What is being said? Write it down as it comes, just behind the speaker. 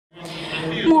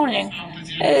morning,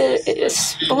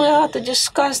 we are to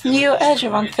discuss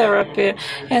neoadjuvant therapy,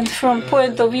 and from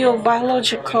point of view of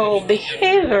biological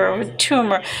behavior of a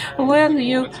tumor, when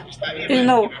you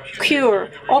cure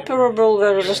operable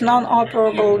versus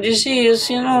non-operable disease,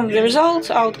 the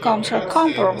results, outcomes are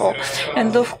comparable,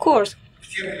 and of course,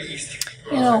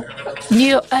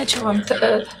 neoadjuvant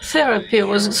therapy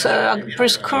was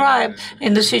prescribed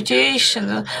in the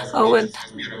situation when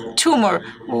tumor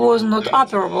was not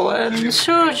operable, and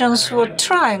surgeons were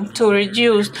trying to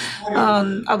reduce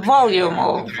a volume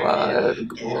of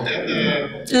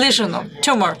lesion of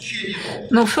tumor.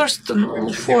 Now, first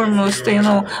and foremost,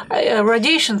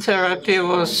 radiation therapy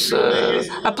was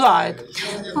applied.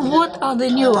 What are the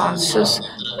nuances?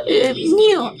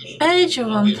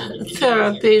 Neoadjuvant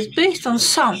therapy is based on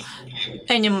some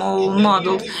animal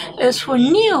models. As for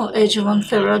neoadjuvant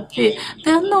therapy,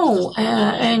 there are no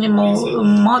animal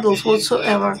models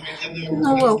whatsoever.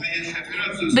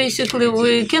 Basically,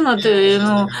 we cannot,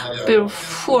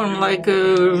 perform like a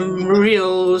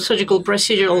real surgical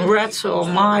procedure on rats or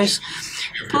mice.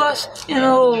 Plus,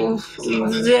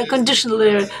 they are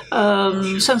conditionally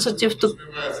sensitive to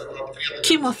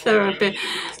chemotherapy.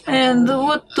 And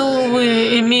what do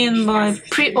we mean by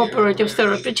preoperative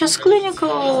therapy? Just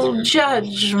clinical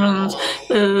judgments,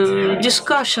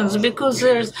 discussions, because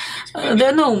there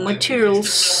are no material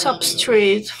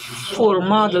substrate for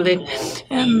modeling.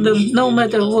 And no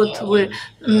matter what we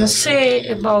say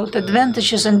about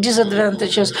advantages and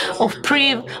disadvantages of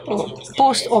pre or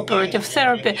post-operative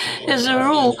therapy, as a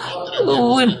rule,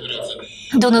 we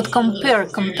do not compare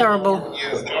comparable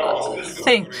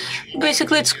thing.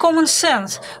 Basically, it's common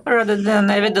sense rather than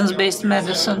evidence-based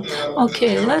medicine.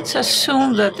 Okay, let's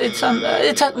assume that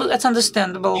it's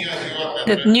understandable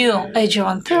that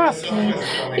neoadjuvant therapy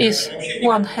is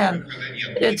one hand.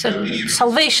 It's a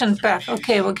salvation path.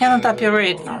 Okay, we cannot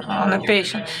operate on a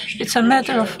patient. It's a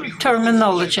matter of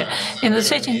terminology. In the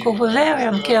setting of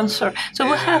ovarian cancer, so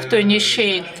we have to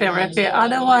initiate therapy.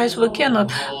 Otherwise, we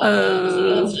cannot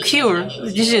cure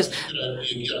the disease.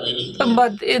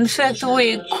 But in fact,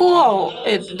 we call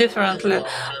it differently,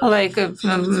 like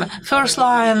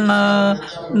first-line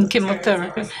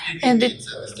chemotherapy.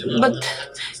 But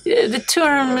the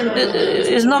term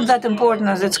is not that important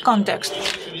as its context.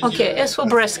 Okay, as for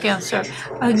breast cancer,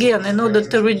 again, in order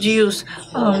to reduce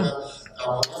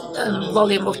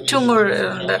volume of tumor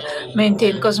and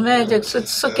maintain cosmetics,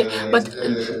 it's okay. But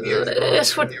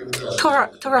as for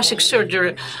thoracic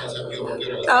surgery,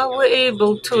 are we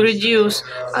able to reduce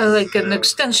like an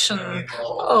extension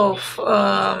of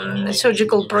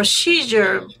surgical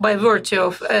procedure by virtue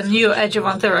of a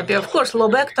neoadjuvant therapy? Of course,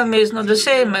 lobectomy is not the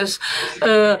same as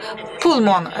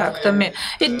pulmonectomy.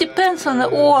 It depends on the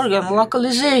organ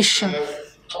localization.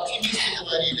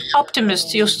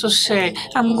 Optimists used to say,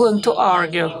 I'm going to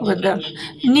argue with them,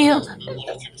 neoadjuvant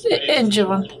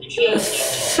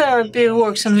therapy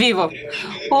works in vivo.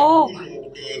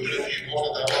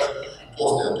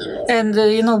 And,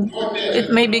 it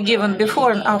may be given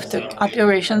before and after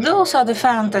operation. Those are the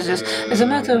fantasies. As a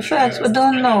matter of fact, we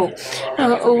don't know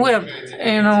when,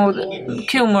 the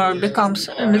tumor becomes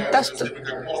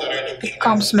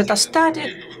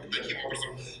metastatic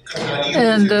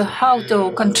and how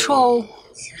to control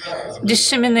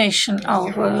dissemination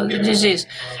of the disease.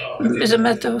 As a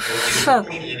matter of fact,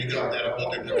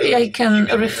 I can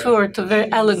refer to very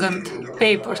elegant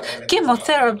papers.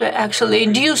 Chemotherapy actually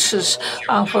induces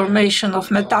formation of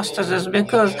metastasis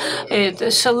because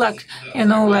it selects,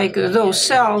 like those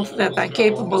cells that are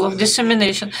capable of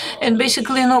dissemination. And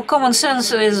basically, common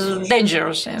sense is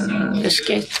dangerous in this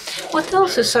case. What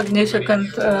else is significant?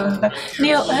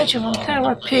 Neoadjuvant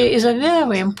therapy is a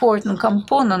very important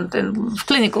component in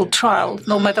clinical trials,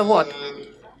 no matter what.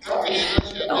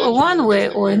 One way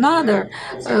or another,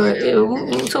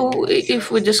 so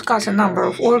if we discuss a number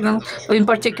of organs, in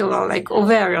particular like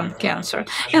ovarian cancer,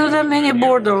 there are many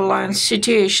borderline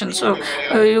situations, so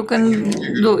you can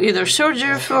do either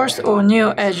surgery first or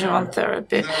neoadjuvant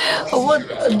therapy. What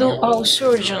do our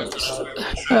surgeons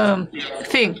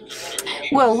think?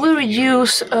 Well, we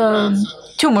reduce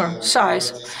tumor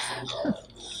size.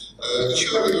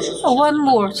 One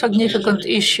more significant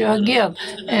issue, again,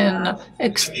 in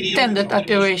extended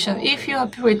operation. If you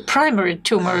operate primary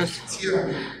tumors,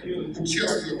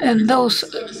 and those,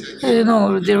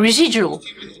 the residual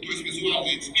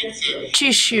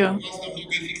tissue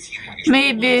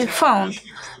may be found,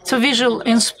 so visual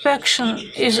inspection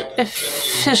is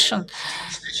efficient.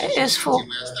 As for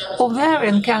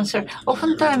ovarian cancer,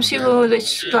 oftentimes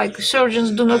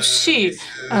surgeons do not see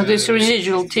this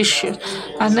residual tissue.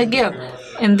 And again,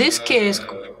 in this case,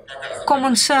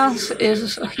 common sense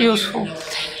is useful.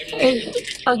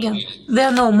 Again, there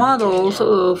are no models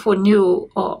for new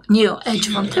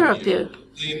neoadjuvant therapy.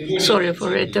 Sorry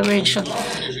for iteration,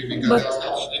 but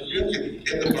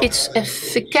it's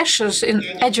efficacious in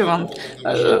adjuvant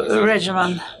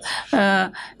regimen,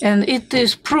 and it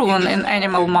is proven in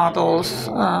animal models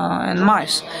and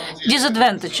mice.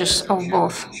 Disadvantages of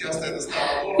both.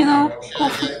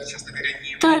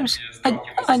 Oftentimes,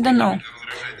 I don't know.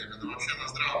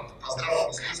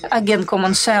 Again,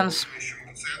 common sense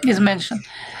is mentioned.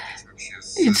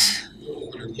 It's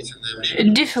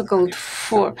difficult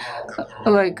for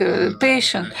a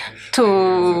patient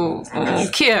to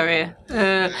carry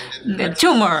a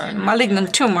tumor,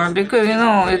 malignant tumor, because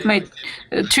it may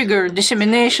trigger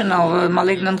dissemination of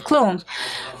malignant clones.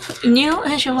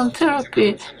 Neoadjuvant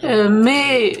therapy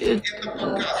may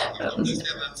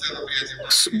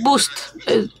boost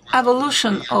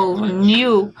evolution of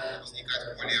new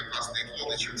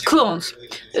clones.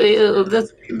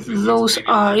 Those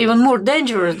are even more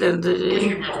dangerous than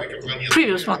the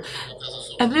previous one.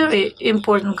 A very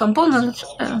important component,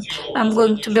 I'm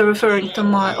going to be referring to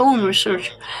my own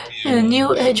research,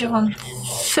 neoadjuvant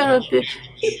therapy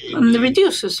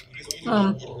reduces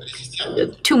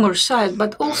tumor size,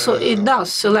 but also it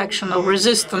does selection of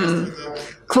resistant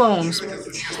clones.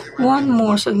 One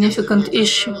more significant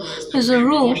issue is a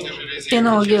rule,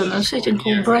 again, a setting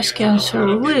called breast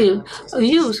cancer, we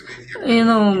use,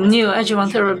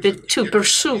 neoadjuvant therapy to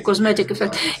pursue cosmetic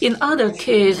effect. In other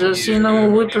cases,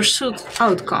 we pursue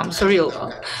outcomes, real.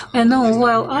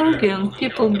 While arguing,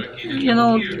 people,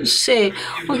 say,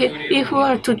 okay, if we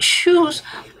are to choose,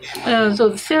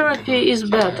 the therapy is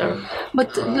better.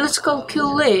 But let's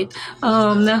calculate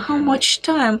how much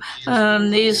time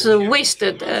is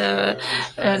wasted,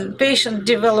 and patients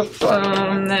develop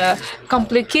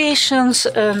complications,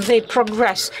 and they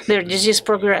progress, their disease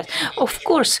progress. Of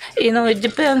course, it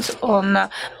depends on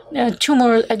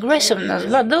tumor aggressiveness,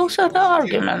 but those are the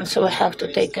arguments we have to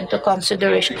take into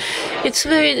consideration. It's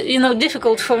very,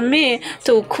 difficult for me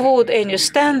to quote any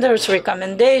standards,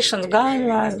 recommendations,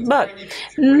 guidelines, but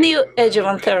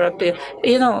neoadjuvant therapy,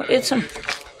 it's a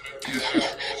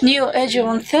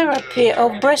neoadjuvant therapy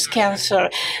of breast cancer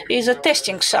is a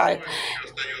testing site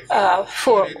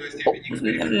for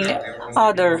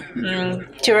other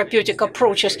therapeutic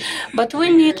approaches, but we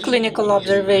need clinical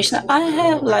observation. I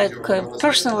have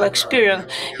personal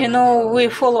experience. We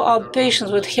follow up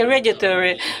patients with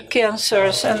hereditary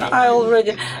cancers, and I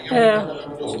already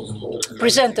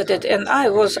presented it, and I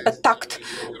was attacked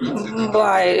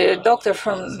by a doctor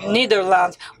from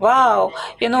Netherlands. Wow,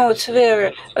 it's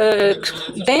very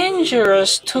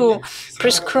dangerous to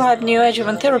prescribe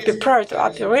neoadjuvant therapy prior to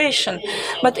operation,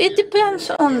 but it depends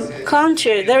on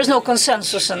country. There is no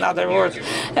consensus, in other words.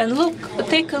 And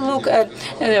take a look at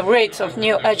the rates of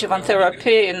neoadjuvant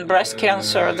therapy in breast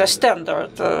cancer, the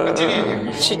standard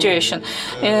situation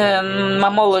in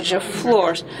mammology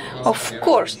floors. Of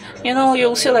course,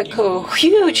 you'll see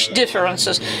huge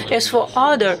differences. As for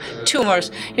other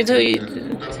tumors,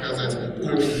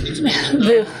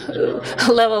 the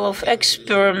level of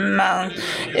experiment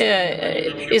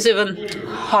is even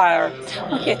higher.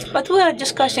 Okay, but we are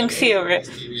discussing theory.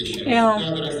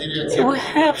 We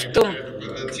have to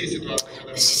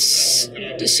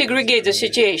segregate the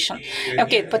situation.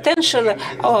 Okay, potentially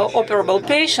operable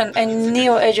patient and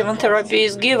neoadjuvant therapy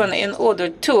is given in order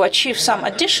to achieve some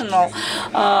additional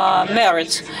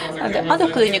merits. And the other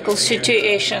clinical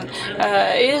situation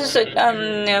is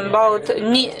about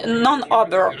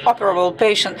non-operable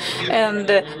patient, and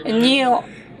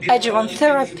neoadjuvant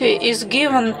therapy is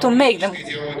given to make them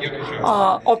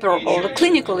operable. The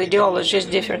clinical etiology is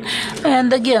different.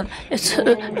 And again, it's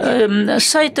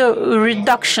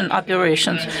cytoreduction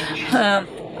operations.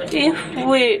 If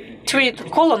we treat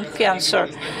colon cancer,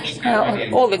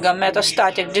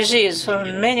 oligometastatic disease,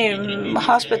 many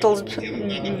hospitals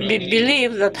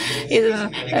believe that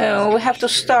we have to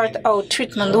start our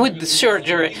treatment with the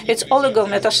surgery. It's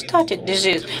oligometastatic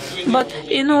disease. But,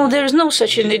 there is no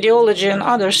such an ideology in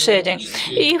other settings.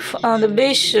 If on the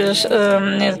basis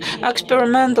is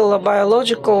experimental or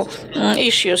biological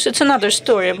issues, it's another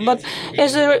story. But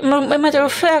as a matter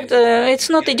of fact, it's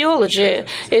not ideology.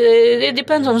 It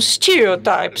depends on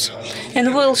stereotypes.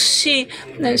 And we'll see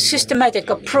a systematic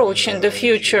approach in the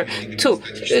future to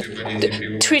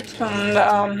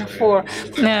treatment for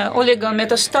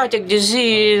oligometastatic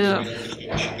disease.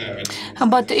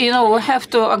 But, we have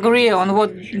to agree on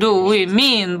what do we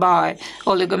mean by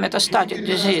oligometastatic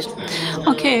disease.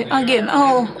 Okay, again,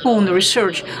 our own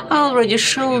research. I already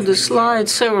showed the slide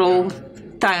several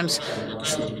times,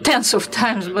 tens of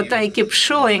times, but I keep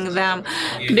showing them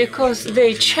because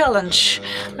they challenge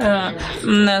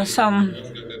some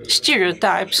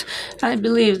stereotypes. I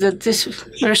believe that this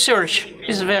research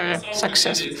is very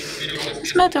successful.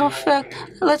 As a matter of fact,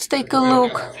 let's take a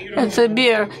look at the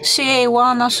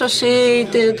BRCA1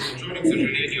 associated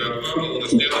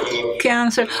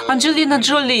cancer. Angelina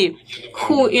Jolie,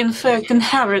 who in fact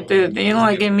inherited,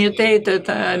 like a mutated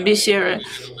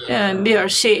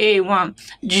BRCA1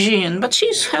 gene, but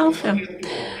she's healthy.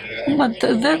 But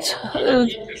that's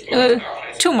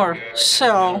tumor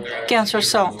cell, cancer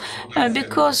cell,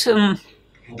 because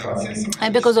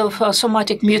of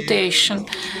somatic mutation,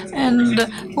 and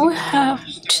we have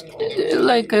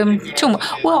tumor.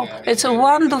 Well, it's a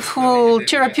wonderful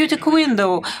therapeutic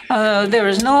window. There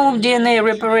is no DNA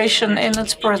reparation, and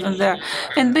it's present there.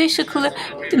 And basically,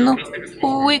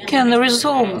 we can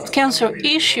resolve cancer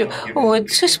issue with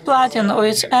cisplatin or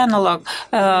its analog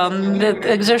that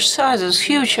exercises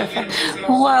huge effect.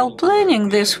 While planning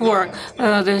this work,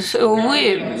 we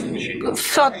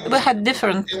thought we had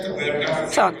different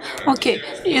thought. Okay,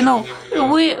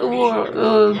 we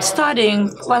were studying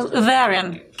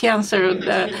ovarian cancer,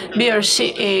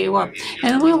 BRCA1,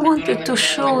 and we wanted to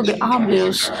show the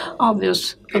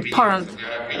obvious apparent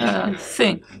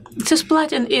thing.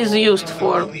 Cisplatin is used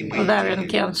for ovarian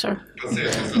cancer,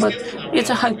 but it's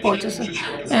a hypothesis.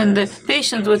 And the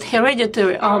patients with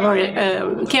hereditary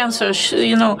ovarian cancer,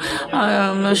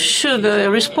 should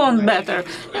respond better.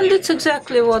 And that's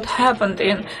exactly what happened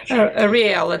in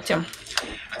reality.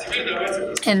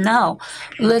 And now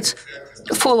let's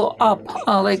follow up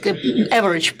like an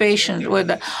average patient with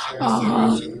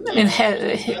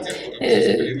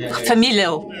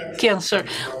familial cancer.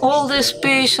 All these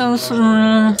patients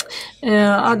are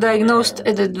diagnosed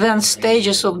at advanced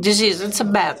stages of disease. It's a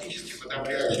bad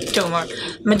tumor.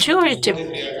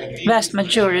 Vast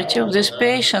majority of these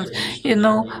patients,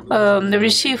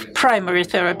 receive primary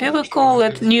therapy. We call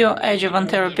it neoadjuvant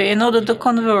therapy in order to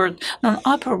convert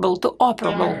non-operable to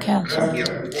operable cancer.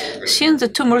 Since the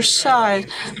tumor size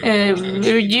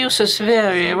reduces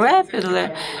very rapidly,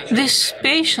 these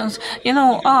patients,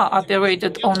 are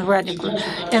operated on radically,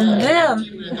 and then,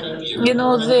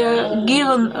 they are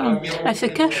given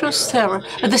efficacious therapy,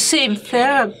 the same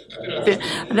therapy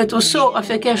that was so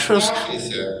efficacious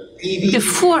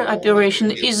before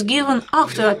operation is given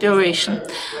after operation.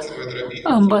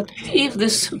 But if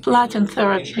this platinum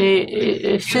therapy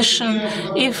is efficient,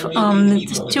 if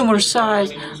the tumor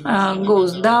size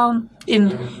goes down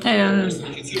in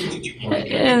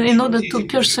order to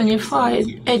personify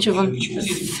adjuvant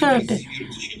therapy,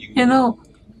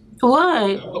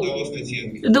 why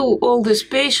do all these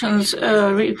patients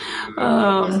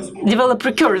develop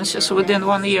recurrences within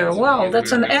 1 year? Well,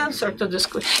 that's an answer to this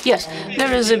question. Yes,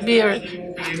 there is a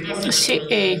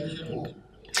BRCA.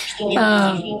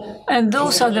 And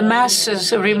those are the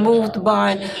masses removed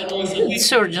by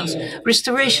surgeons.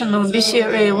 Restoration of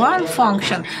BCR1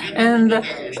 function, and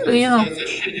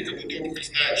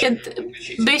and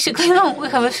basically, we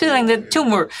have a feeling that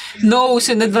tumor knows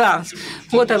in advance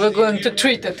what are we going to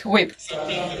treat it with.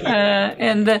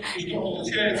 And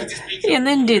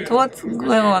indeed, what's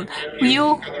going on?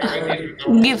 You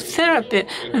give therapy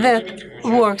that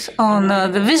works on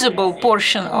the visible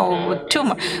portion of the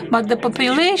tumor, but the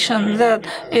population that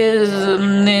is,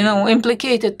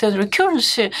 implicated in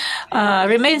recurrency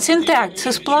remains intact.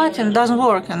 Cisplatin doesn't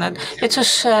work on it. It's a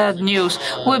sad news.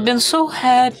 We've been so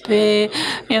happy,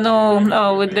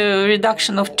 with the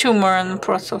reduction of tumor and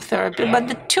process of therapy, but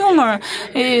the tumor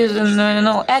is an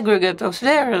aggregate of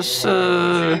various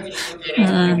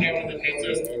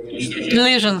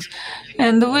lesions,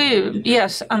 and we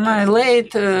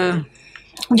annihilate.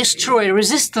 Destroy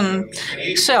resistant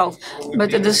cells,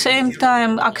 but at the same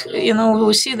time,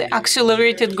 we see the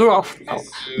accelerated growth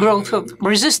of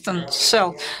resistant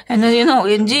cells, and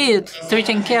indeed,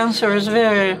 treating cancer is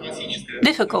very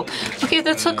difficult. Okay,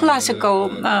 that's a classical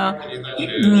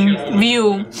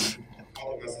view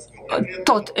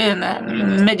taught in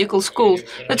medical schools.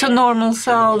 It's a normal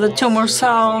cell, the tumor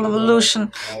cell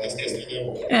evolution,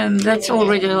 and that's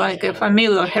already like a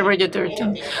familiar hereditary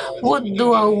thing. What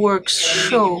do our works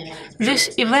show? This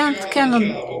event cannot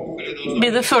be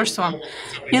the first one.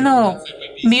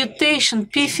 Mutation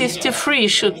P53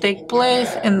 should take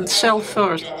place in the cell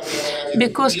first,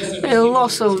 because a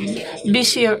loss of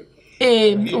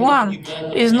BCR1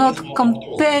 is not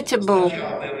compatible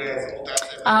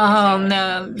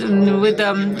with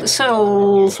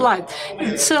cell flight.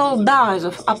 Cell dies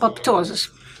of apoptosis.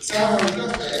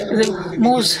 The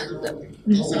most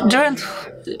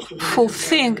dreadful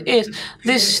thing is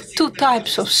these two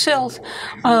types of cells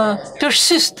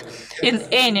persist in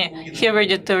any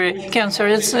hereditary cancer.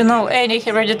 It's any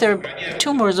hereditary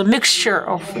tumor is a mixture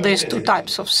of these two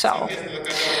types of cells.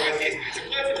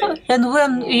 And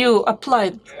when you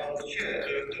apply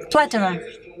platinum,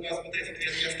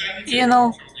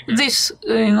 this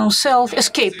cells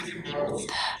escape.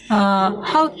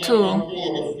 How to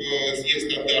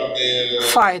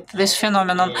fight this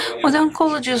phenomenon? Well, the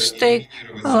oncologists take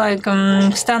like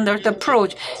standard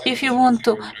approach. If you want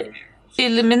to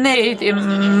eliminate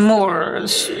more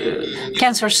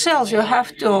cancer cells, you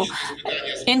have to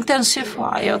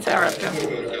intensify your therapy.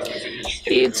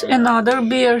 It's another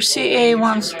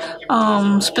BRCA1's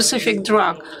specific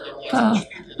drug.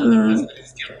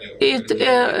 It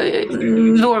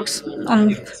works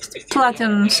on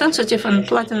platinum sensitive and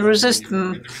platinum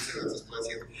resistant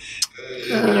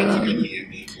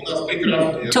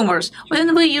tumors.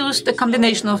 When we use the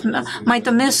combination of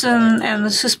mitomycin and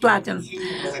cisplatin,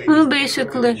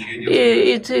 basically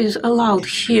it is allowed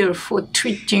here for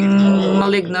treating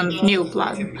malignant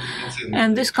neoplasm.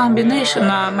 And this combination,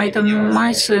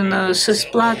 mitomycin,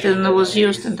 cisplatin, was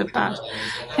used in the past.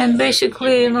 And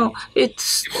basically, we know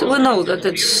that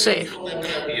it's safe.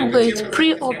 Okay, it's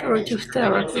pre-operative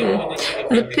therapy.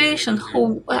 The patient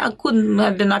who couldn't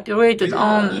have been operated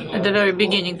on at the very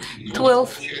beginning,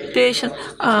 12 patient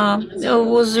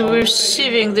was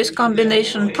receiving this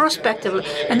combination prospectively,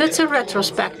 and that's a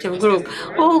retrospective group.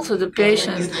 Also, the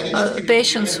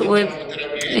patients with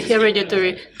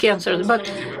hereditary cancers. But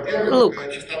look,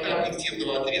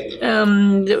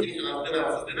 the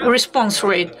response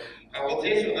rate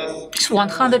is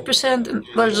 100%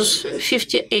 versus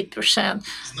 58%.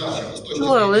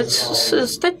 Well, it's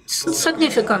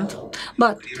significant.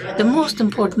 But the most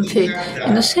important thing,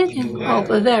 in the setting of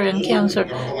ovarian cancer,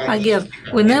 again,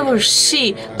 we never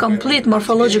see complete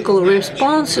morphological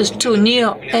responses to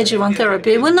neoadjuvant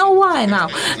therapy. We know why now.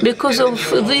 Because of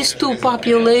these two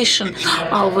populations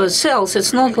of cells.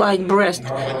 It's not like breast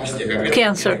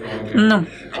cancer. No.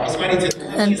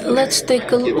 And let's take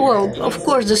a look. Well, of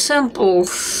course, the sample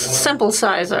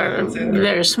size are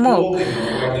very small,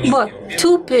 but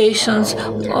two patients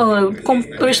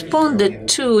responded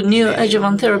to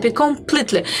neoadjuvant therapy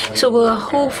completely. So we're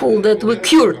hopeful that we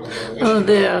cured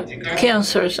their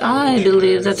cancers. I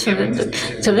believe it's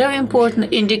a very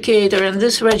important indicator, and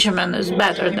this regimen is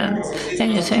better than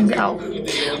anything else.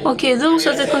 Okay, those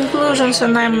are the conclusions,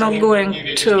 and I'm not going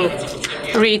to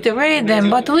reiterate them,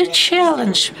 but we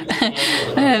challenge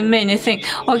many things.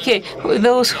 Okay,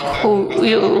 those who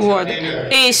were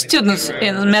A students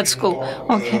in med school,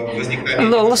 okay,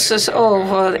 losses of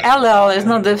allele is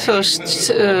not the first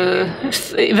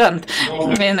event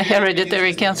in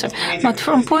hereditary cancer, but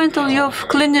from point of view of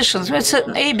clinicians, it's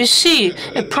an ABC,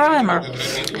 a primer.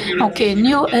 Okay,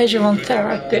 neoadjuvant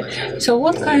therapy. So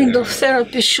what kind of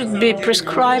therapy should be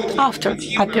prescribed after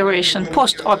operation,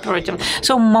 post-operative?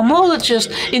 So mammologists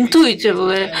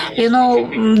intuitively, do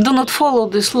not follow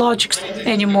this logic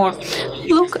anymore.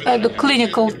 Look at the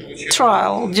clinical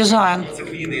trial design.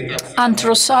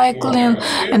 Anthracycline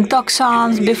and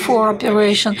toxins before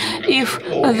operation. If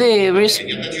they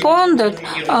responded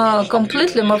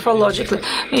completely morphologically,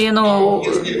 we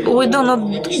do not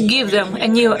give them a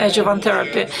neoadjuvant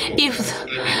therapy. If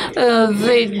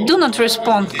they do not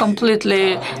respond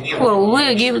completely, well,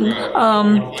 we give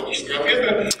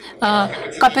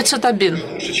capecitabine.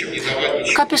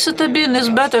 Capecitabine is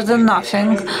better than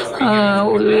nothing.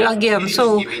 Again,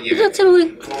 so that's how we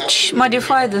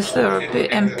modify the therapy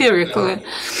empirically.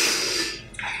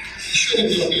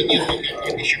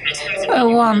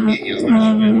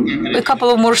 A couple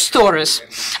of more stories,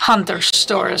 hunter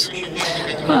stories.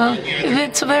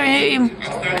 It's very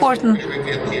important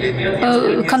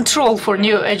control for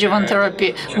neoadjuvant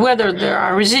therapy, whether there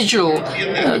are residual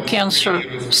cancer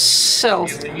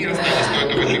cells.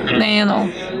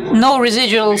 No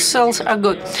residual cells are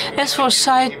good. As for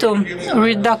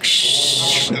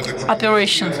cytoreduction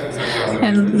operations,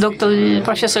 and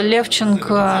Professor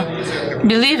Levchenko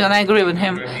believes, and I agree with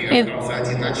him,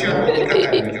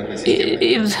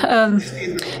 if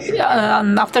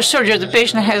after surgery the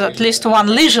patient has at least one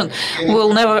lesion,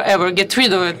 we'll never ever get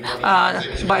rid of it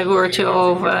by virtue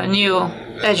of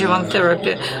neoadjuvant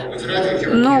therapy.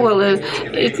 No, well,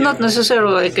 it's not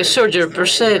necessarily like a surgery per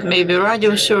se, it may be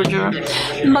radiosurgery,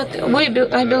 but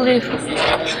I believe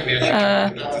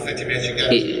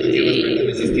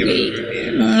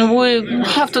we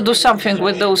have to do something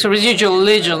with those residual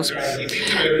lesions.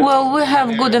 Well, we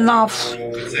have good enough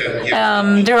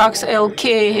drugs,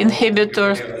 LK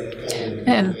inhibitors,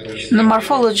 and the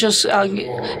morphologists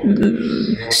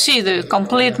see the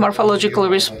complete morphological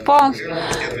response,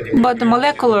 but the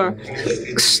molecular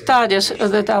studies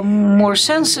that are more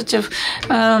sensitive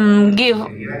give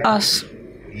us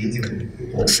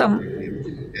some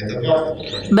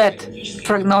bad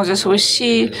prognosis. We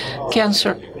see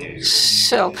cancer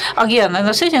cell. Again, in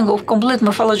a setting of complete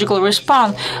morphological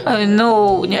response,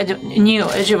 no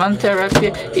neoadjuvant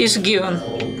therapy is given.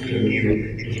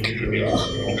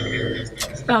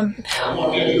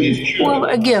 Well,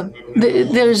 again,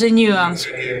 there is a nuance,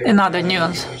 another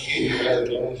nuance.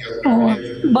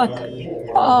 But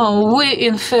we,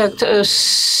 in fact,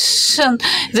 send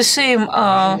the same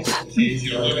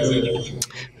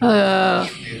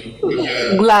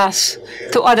glass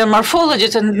to other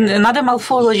morphologists, and another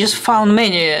morphologist found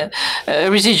many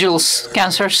residual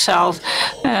cancer cells.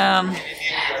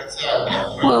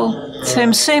 Well,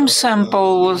 same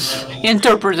sample was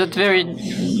interpreted very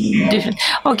different.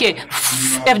 Okay,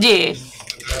 FDA.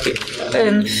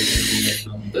 In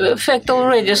fact,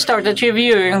 already started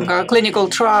reviewing clinical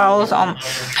trials on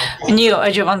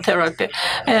neoadjuvant therapy,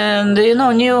 and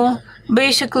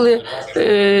basically,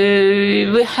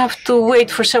 we have to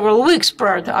wait for several weeks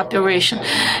prior to operation,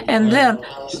 and then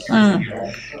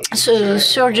so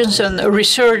surgeons and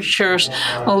researchers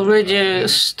already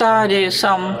study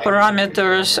some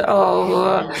parameters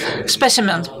of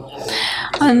specimens.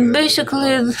 And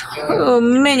basically,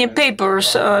 many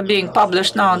papers are being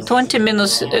published now. 20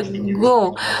 minutes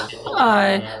ago,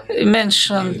 I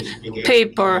mentioned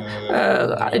paper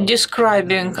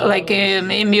describing like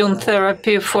immune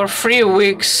therapy for 3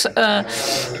 weeks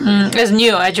as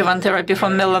neoadjuvant therapy for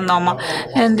melanoma.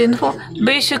 And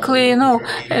basically,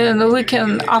 and we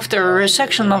can, after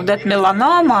resection of that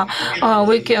melanoma,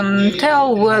 we can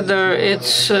tell whether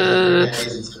it's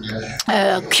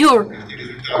cure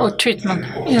or treatment.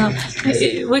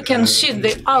 We can see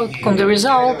the outcome, the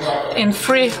result, in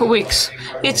 3 weeks.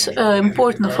 It's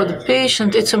important for the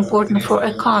patient. It's important for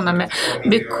economy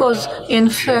because, in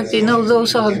fact,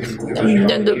 those are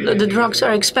the drugs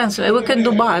are expensive. We can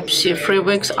do biopsy 3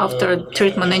 weeks after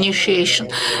treatment initiation,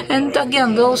 and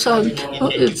again, those are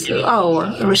it's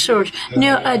our research.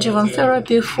 Neoadjuvant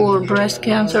therapy for breast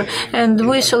cancer, and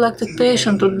we selected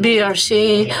patients with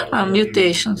BRCA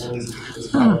mutations.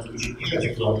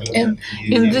 And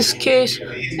in this case,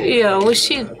 we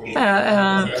see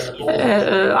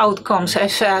outcomes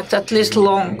effect, at least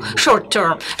short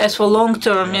term. As for long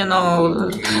term,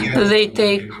 they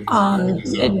take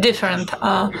a different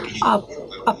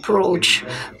approach.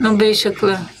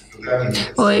 Basically,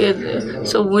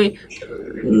 so we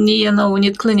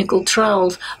need clinical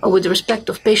trials with respect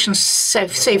of patient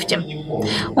safety.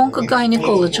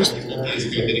 Oncogynecologists,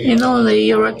 the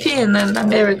European and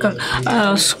American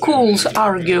schools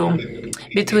argue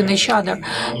between each other.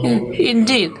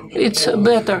 Indeed, it's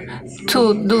better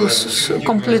to do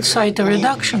complete site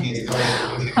reduction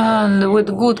and with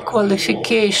good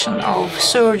qualification of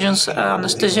surgeons,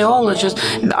 anesthesiologists,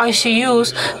 and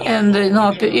ICUs, and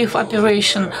if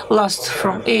operation lasts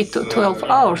from 8 to 12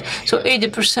 hours, so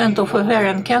 80% of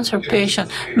ovarian cancer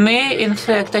patients may in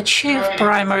fact achieve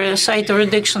primary site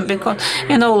reduction because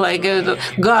like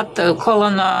gut,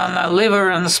 colon,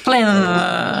 liver, and spleen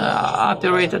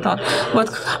operated on. But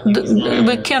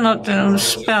we cannot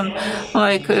spend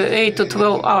like 8 to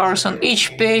 12 hours on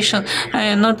each patient,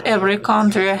 and not every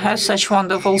country has such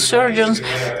wonderful surgeons.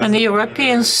 And the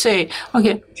Europeans say,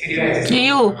 okay,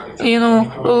 you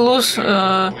lose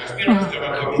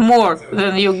more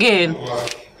than you gain.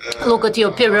 Look at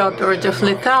your perioperative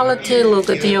lethality, look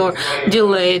at your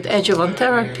delayed adjuvant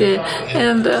therapy,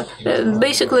 and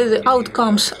basically the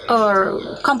outcomes are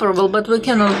comparable, but we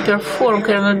cannot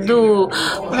do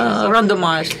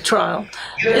randomized trial.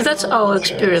 That's our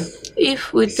experience.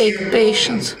 If we take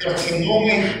patients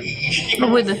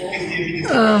with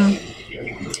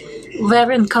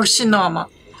ovarian carcinoma,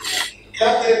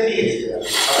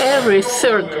 every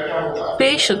third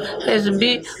patient has a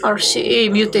BRCA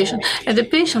mutation, and the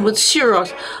patient with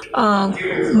serous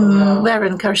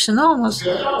ovarian carcinomas,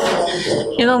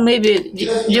 maybe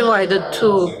divided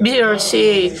to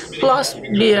BRCA plus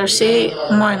BRCA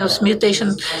minus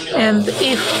mutation, and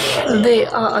if they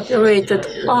are operated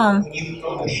on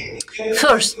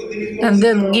first and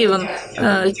then given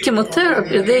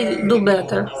chemotherapy, they do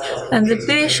better. And the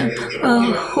patient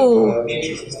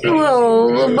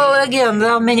again,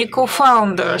 there are many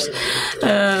co-founders.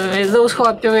 Those who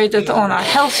operated on are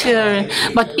healthier,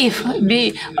 but if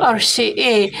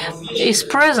BRCA is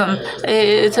present,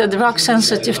 it's a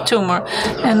drug-sensitive tumor.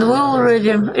 And we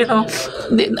already,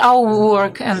 our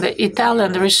work and the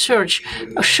Italian research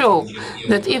show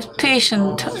that if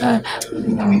patient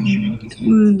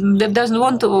that doesn't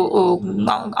want to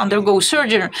undergo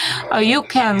surgery, you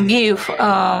can give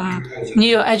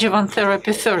neoadjuvant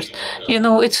therapy first.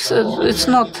 It's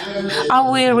not.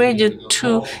 Are we ready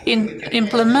to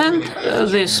implement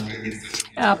this?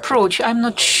 approach? I'm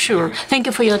not sure. Thank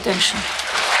you for your attention.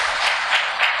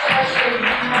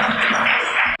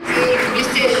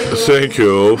 Thank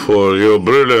you for your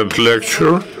brilliant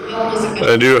lecture.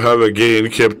 And you have again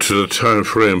kept the time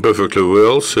frame perfectly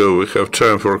well, so we have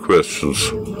time for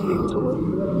questions.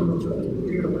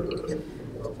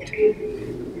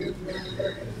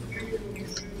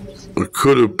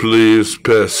 Could you please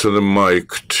pass the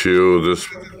mic to this?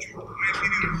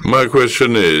 My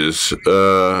question is,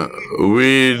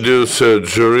 we do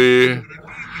surgery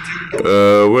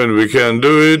when we can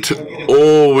do it,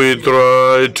 or we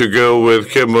try to go with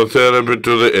chemotherapy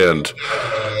to the end.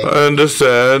 I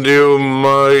understand you.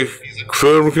 My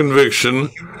firm conviction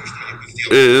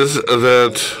is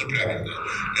that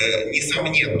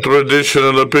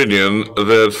traditional opinion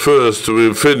that first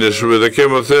we finish with the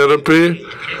chemotherapy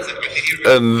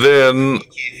and then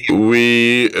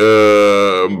we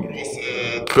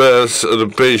pass the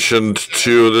patient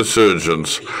to the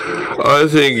surgeons. I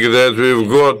think that we've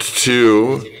got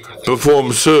to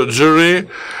perform surgery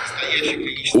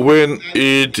when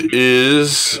it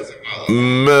is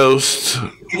most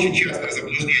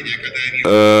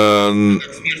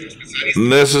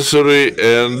necessary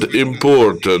and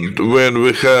important, when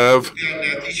we have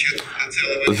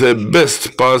the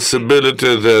best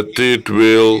possibility that it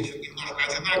will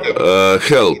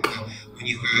help.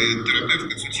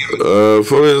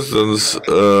 For instance,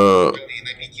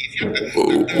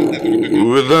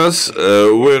 with us,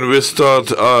 when we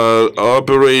start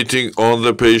operating on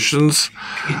the patients,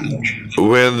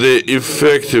 when the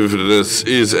effectiveness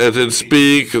is at its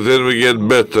peak, then we get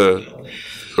better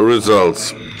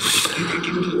results.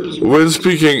 When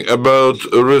speaking about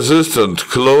resistant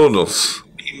clones,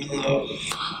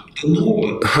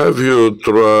 have you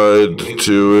tried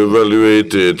to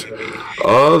evaluate it?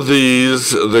 Are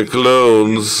these the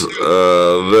clones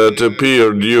that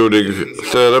appear during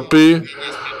therapy,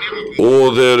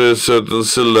 or there is certain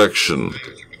selection?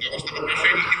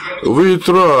 We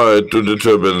try to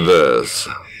determine this.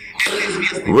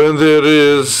 When there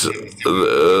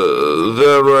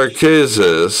are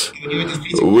cases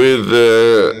with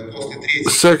the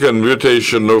second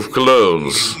mutation of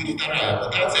clones.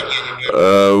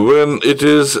 When it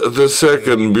is the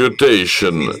second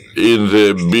mutation in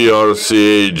the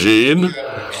BRCA gene,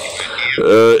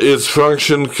 its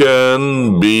function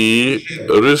can be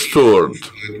restored.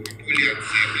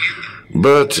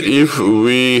 But if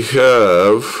we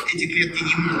have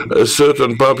a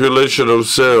certain population of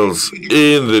cells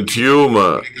in the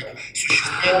tumor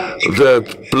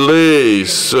that play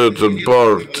certain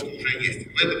part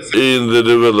in the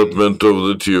development of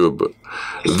the tumor,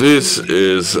 this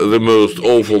is the most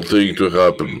awful thing to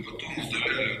happen.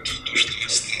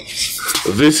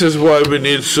 This is why we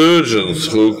need surgeons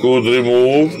who could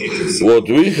remove what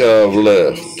we have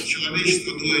left.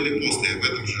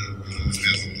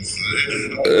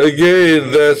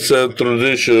 Again, that's a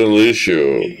traditional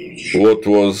issue. What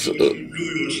was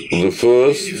the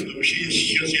first?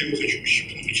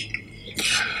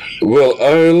 Well,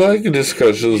 I like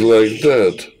discussions like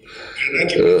that.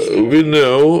 We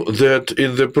know that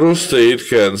in the prostate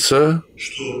cancer,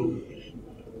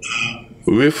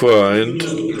 we find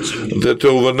that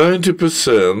over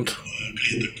 90%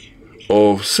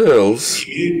 of cells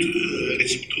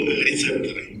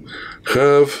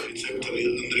have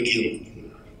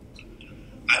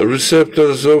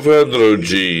receptors of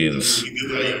androgens,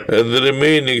 and the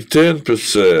remaining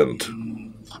 10%,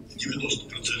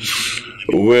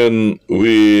 when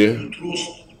we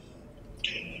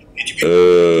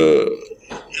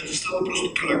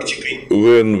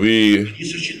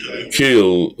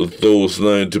kill those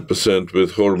 90%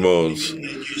 with hormones,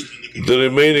 the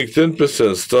remaining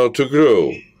 10% start to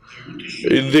grow.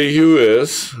 In the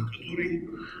US,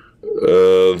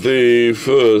 they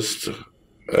first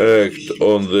act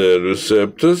on the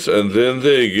receptors, and then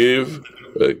they give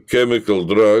a chemical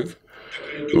drug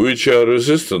which are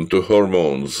resistant to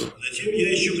hormones.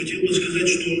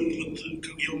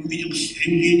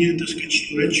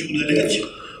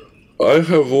 I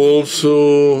have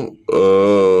also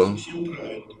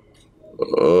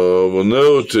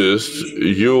noticed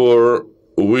your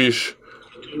wish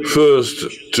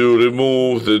first to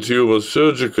remove the tumor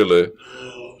surgically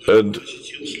and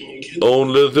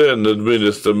only then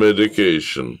administer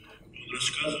medication.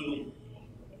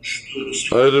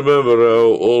 I remember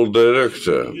our old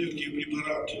director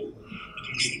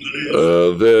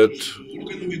that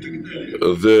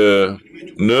the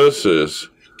nurses,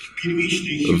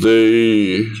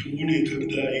 they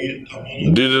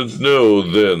didn't know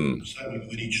then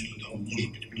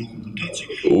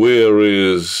where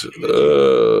is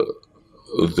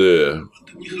the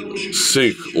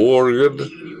sick organ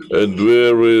and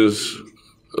where is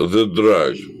the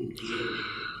drug.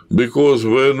 Because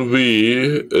when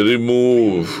we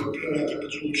remove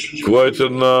quite a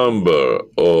number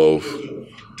of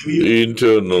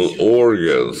internal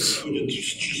organs,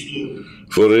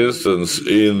 for instance,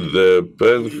 with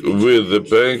the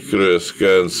pancreas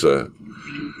cancer,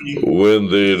 when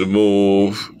they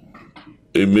remove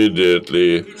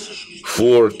immediately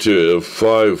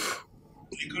 45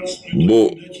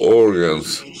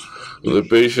 organs, the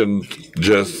patient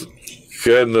just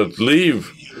cannot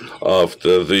live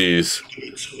after this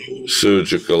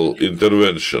surgical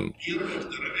intervention.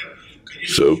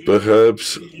 So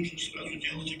perhaps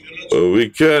we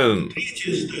can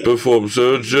perform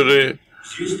surgery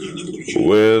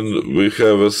when we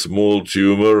have a small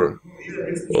tumor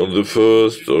on the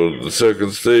first or the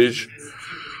second stage.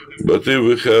 But if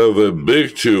we have a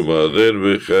big tumor, then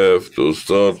we have to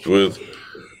start with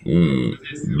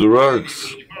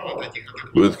drugs,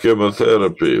 with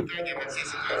chemotherapy.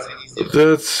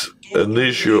 That's an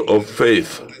issue of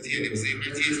faith.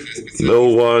 No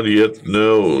one yet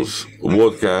knows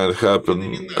what can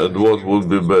happen and what would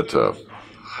be better.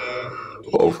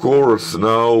 Of course,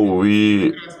 now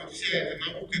we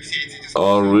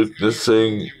are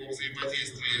witnessing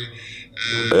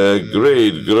a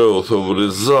great growth of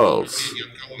results,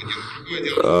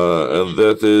 and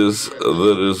that is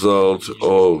the result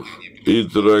of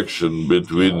interaction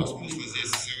between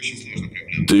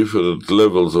different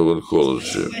levels of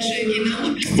oncology.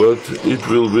 But it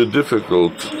will be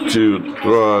difficult to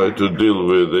try to deal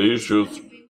with the issues